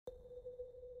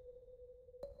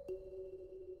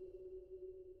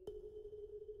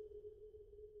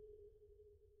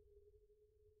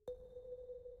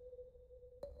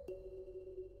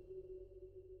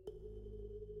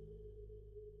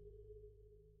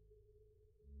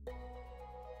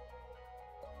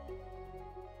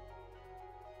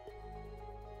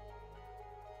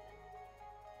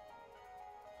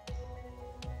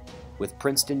With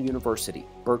Princeton University,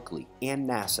 Berkeley, and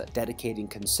NASA dedicating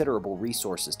considerable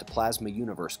resources to plasma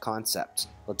universe concepts,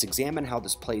 let's examine how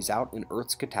this plays out in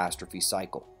Earth's catastrophe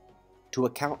cycle. To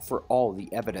account for all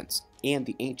the evidence and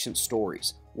the ancient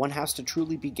stories, one has to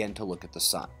truly begin to look at the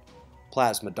Sun.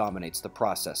 Plasma dominates the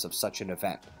process of such an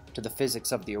event, to the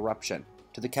physics of the eruption,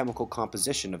 to the chemical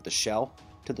composition of the shell,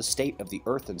 to the state of the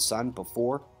Earth and Sun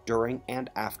before, during, and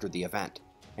after the event,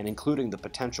 and including the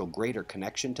potential greater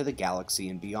connection to the galaxy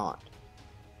and beyond.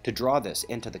 To draw this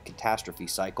into the catastrophe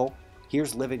cycle,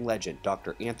 here's living legend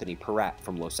Dr. Anthony Peratt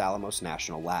from Los Alamos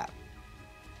National Lab.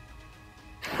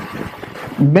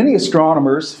 Many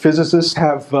astronomers, physicists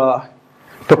have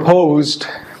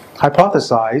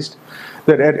hypothesized,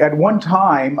 that at one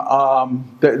time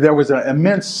there was an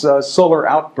immense solar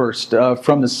outburst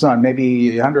from the Sun,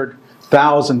 maybe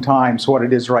 100,000 times what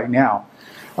it is right now.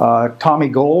 Tommy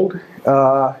Gold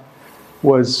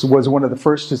was one of the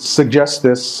first to suggest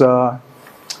this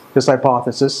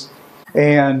hypothesis,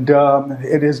 and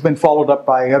it has been followed up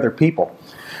by other people.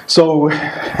 So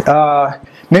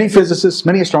many physicists,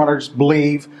 many astronomers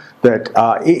believe that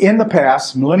in the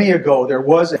past, millennia ago, there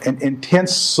was an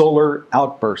intense solar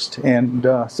outburst, and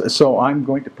so I'm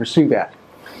going to pursue that.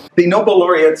 The Nobel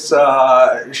laureates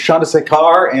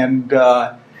Chandrasekhar and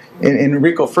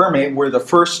Enrico Fermi were the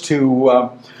first to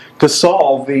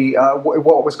solve the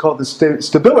what was called the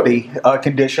stability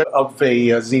condition of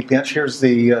a Z-pinch. Here's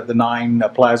the 9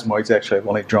 plasmoids. Actually, I've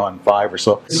only drawn 5 or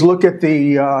so. Let's look at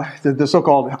the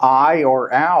so-called eye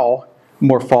or owl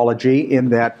morphology in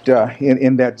that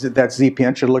that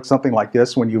Z-pinch. It looks something like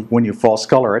this when you false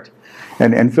color it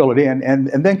and fill it in, and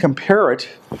then compare it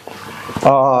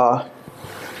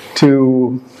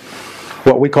to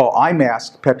what we call eye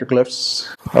mask petroglyphs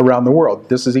around the world.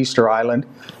 This is Easter Island,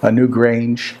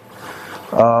 Newgrange.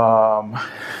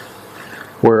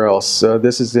 Where else?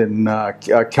 This is in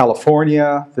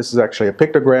California. This is actually a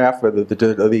pictograph of the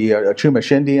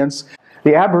Chumash Indians.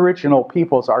 The Aboriginal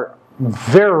peoples are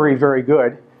very, very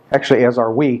good, actually, as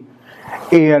are we,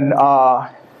 in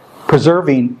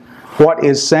preserving what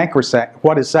is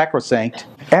sacrosanct.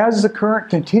 As the current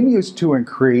continues to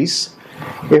increase,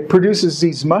 it produces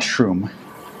these mushroom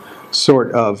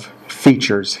sort of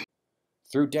features.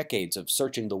 Through decades of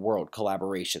searching the world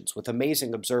collaborations with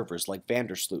amazing observers like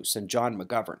Vandersloot and John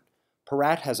McGovern,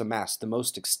 Peratt has amassed the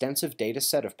most extensive data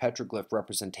set of petroglyph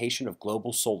representation of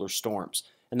global solar storms,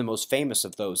 and the most famous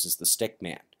of those is the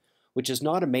Stickman, which is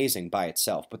not amazing by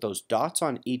itself, but those dots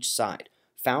on each side,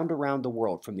 found around the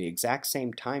world from the exact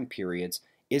same time periods,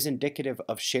 is indicative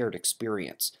of shared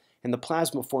experience, and the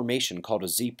plasma formation called a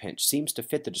Z-pinch seems to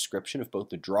fit the description of both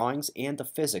the drawings and the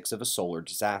physics of a solar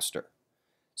disaster.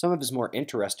 Some of his more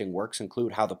interesting works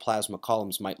include how the plasma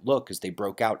columns might look as they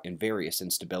broke out in various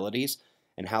instabilities,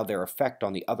 and how their effect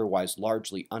on the otherwise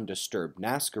largely undisturbed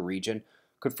Nazca region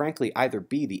could frankly either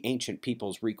be the ancient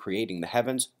peoples recreating the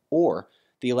heavens, or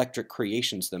the electric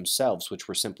creations themselves which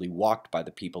were simply walked by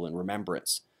the people in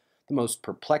remembrance. The most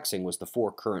perplexing was the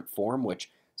four-current form,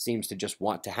 which seems to just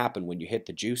want to happen when you hit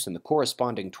the juice, and the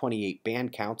corresponding 28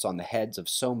 band counts on the heads of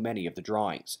so many of the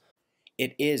drawings.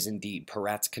 It is indeed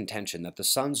Peratt's contention that the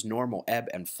Sun's normal ebb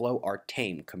and flow are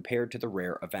tame compared to the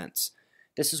rare events.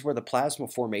 This is where the plasma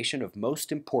formation of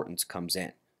most importance comes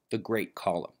in: the Great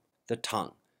Column, the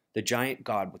tongue, the giant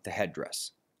god with the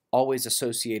headdress, always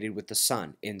associated with the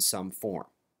Sun in some form.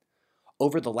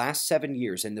 Over the last 7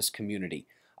 years in this community,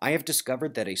 I have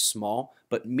discovered that a small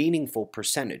but meaningful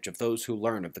percentage of those who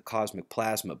learn of the cosmic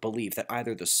plasma believe that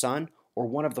either the Sun or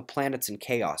one of the planets in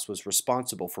chaos was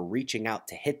responsible for reaching out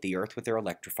to hit the Earth with their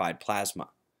electrified plasma.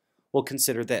 Well,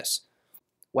 consider this.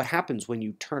 What happens when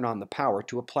you turn on the power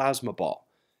to a plasma ball?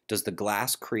 Does the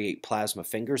glass create plasma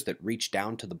fingers that reach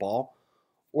down to the ball?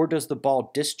 Or does the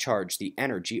ball discharge the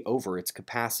energy over its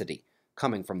capacity,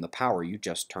 coming from the power you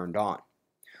just turned on?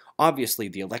 Obviously,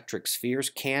 the electric spheres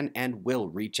can and will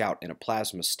reach out in a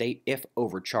plasma state if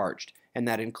overcharged, and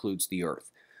that includes the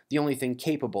Earth. The only thing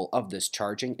capable of this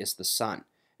charging is the Sun,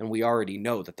 and we already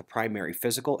know that the primary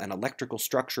physical and electrical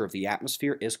structure of the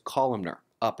atmosphere is columnar,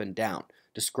 up and down,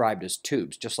 described as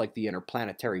tubes, just like the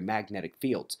interplanetary magnetic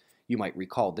fields. You might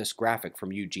recall this graphic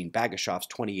from Eugene Bagashev's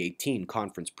 2018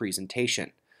 conference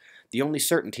presentation. The only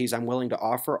certainties I'm willing to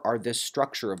offer are this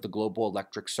structure of the global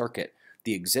electric circuit,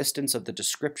 the existence of the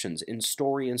descriptions in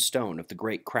story and stone of the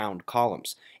great crowned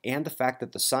columns, and the fact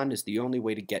that the Sun is the only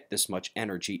way to get this much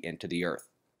energy into the Earth.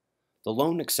 The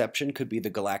lone exception could be the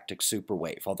galactic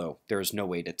superwave, although there is no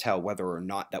way to tell whether or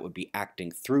not that would be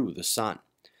acting through the Sun.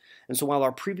 And so while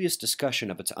our previous discussion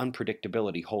of its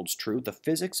unpredictability holds true, the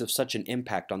physics of such an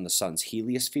impact on the Sun's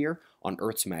heliosphere, on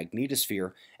Earth's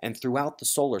magnetosphere, and throughout the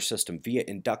solar system via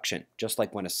induction, just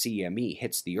like when a CME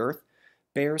hits the Earth,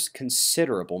 bears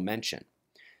considerable mention.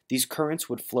 These currents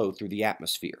would flow through the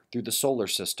atmosphere, through the solar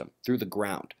system, through the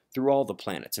ground, through all the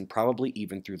planets, and probably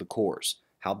even through the cores.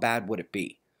 How bad would it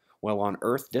be? Well, on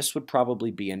Earth, this would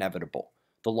probably be inevitable.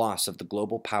 The loss of the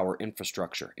global power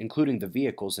infrastructure, including the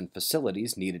vehicles and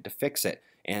facilities needed to fix it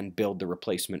and build the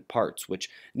replacement parts, which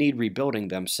need rebuilding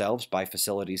themselves by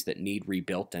facilities that need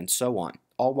rebuilt, and so on,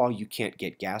 all while you can't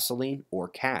get gasoline or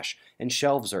cash, and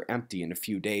shelves are empty in a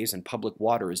few days, and public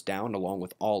water is down along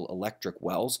with all electric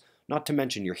wells, not to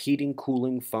mention your heating,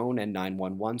 cooling, phone, and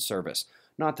 911 service.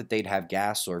 Not that they'd have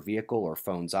gas or vehicle or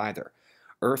phones either.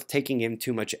 Earth taking in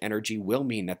too much energy will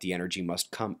mean that the energy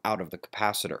must come out of the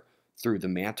capacitor, through the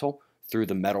mantle, through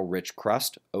the metal-rich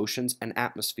crust, oceans, and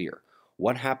atmosphere.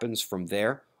 What happens from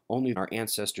there? Only our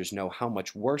ancestors know how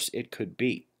much worse it could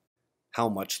be, how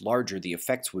much larger the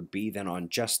effects would be than on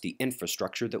just the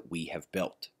infrastructure that we have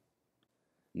built.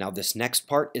 Now this next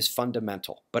part is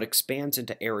fundamental, but expands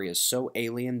into areas so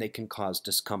alien they can cause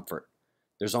discomfort.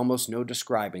 There's almost no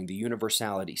describing the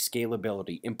universality,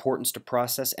 scalability, importance to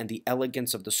process, and the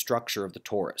elegance of the structure of the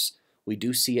torus. We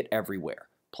do see it everywhere.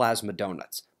 Plasma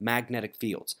donuts, magnetic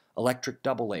fields, electric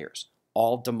double layers,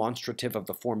 all demonstrative of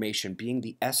the formation being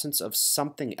the essence of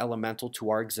something elemental to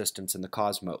our existence in the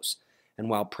cosmos. And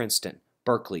while Princeton,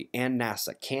 Berkeley, and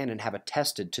NASA can and have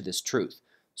attested to this truth,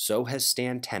 so has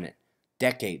Stan Tenen,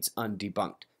 decades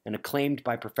undebunked, and acclaimed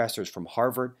by professors from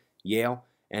Harvard, Yale,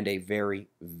 and a very,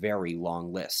 very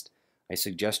long list. I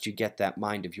suggest you get that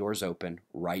mind of yours open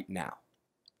right now.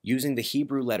 Using the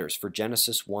Hebrew letters for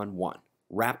Genesis 1:1,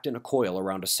 wrapped in a coil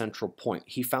around a central point,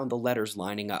 he found the letters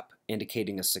lining up,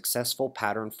 indicating a successful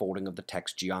pattern folding of the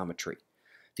text geometry.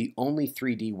 The only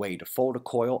 3D way to fold a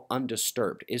coil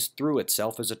undisturbed is through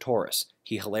itself as a torus.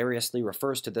 He hilariously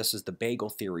refers to this as the bagel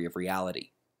theory of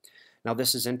reality. Now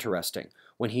this is interesting.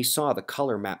 When he saw the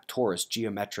color map torus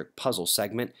geometric puzzle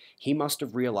segment, he must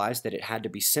have realized that it had to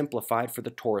be simplified for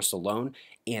the torus alone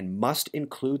and must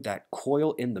include that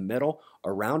coil in the middle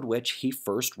around which he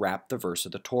first wrapped the verse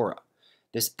of the Torah.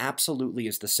 This absolutely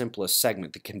is the simplest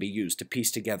segment that can be used to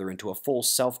piece together into a full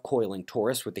self-coiling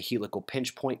torus with the helical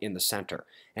pinch point in the center.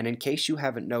 And in case you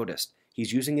haven't noticed,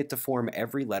 he's using it to form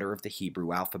every letter of the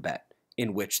Hebrew alphabet,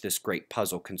 in which this great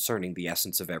puzzle concerning the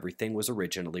essence of everything was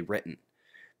originally written.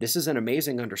 This is an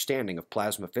amazing understanding of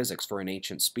plasma physics for an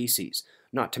ancient species,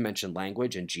 not to mention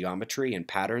language and geometry and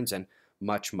patterns and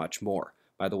much, much more.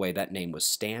 By the way, that name was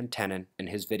Stan Tenen, and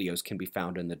his videos can be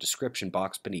found in the description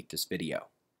box beneath this video.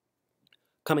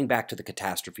 Coming back to the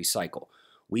catastrophe cycle,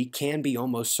 we can be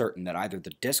almost certain that either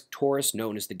the disk torus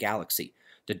known as the galaxy,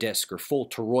 the disk or full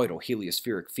toroidal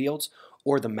heliospheric fields,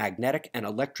 or the magnetic and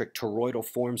electric toroidal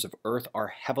forms of Earth are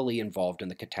heavily involved in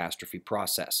the catastrophe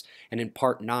process. And in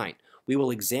Part 9, we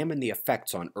will examine the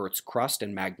effects on Earth's crust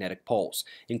and magnetic poles,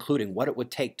 including what it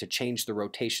would take to change the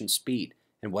rotation speed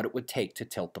and what it would take to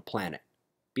tilt the planet.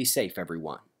 Be safe,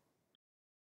 everyone.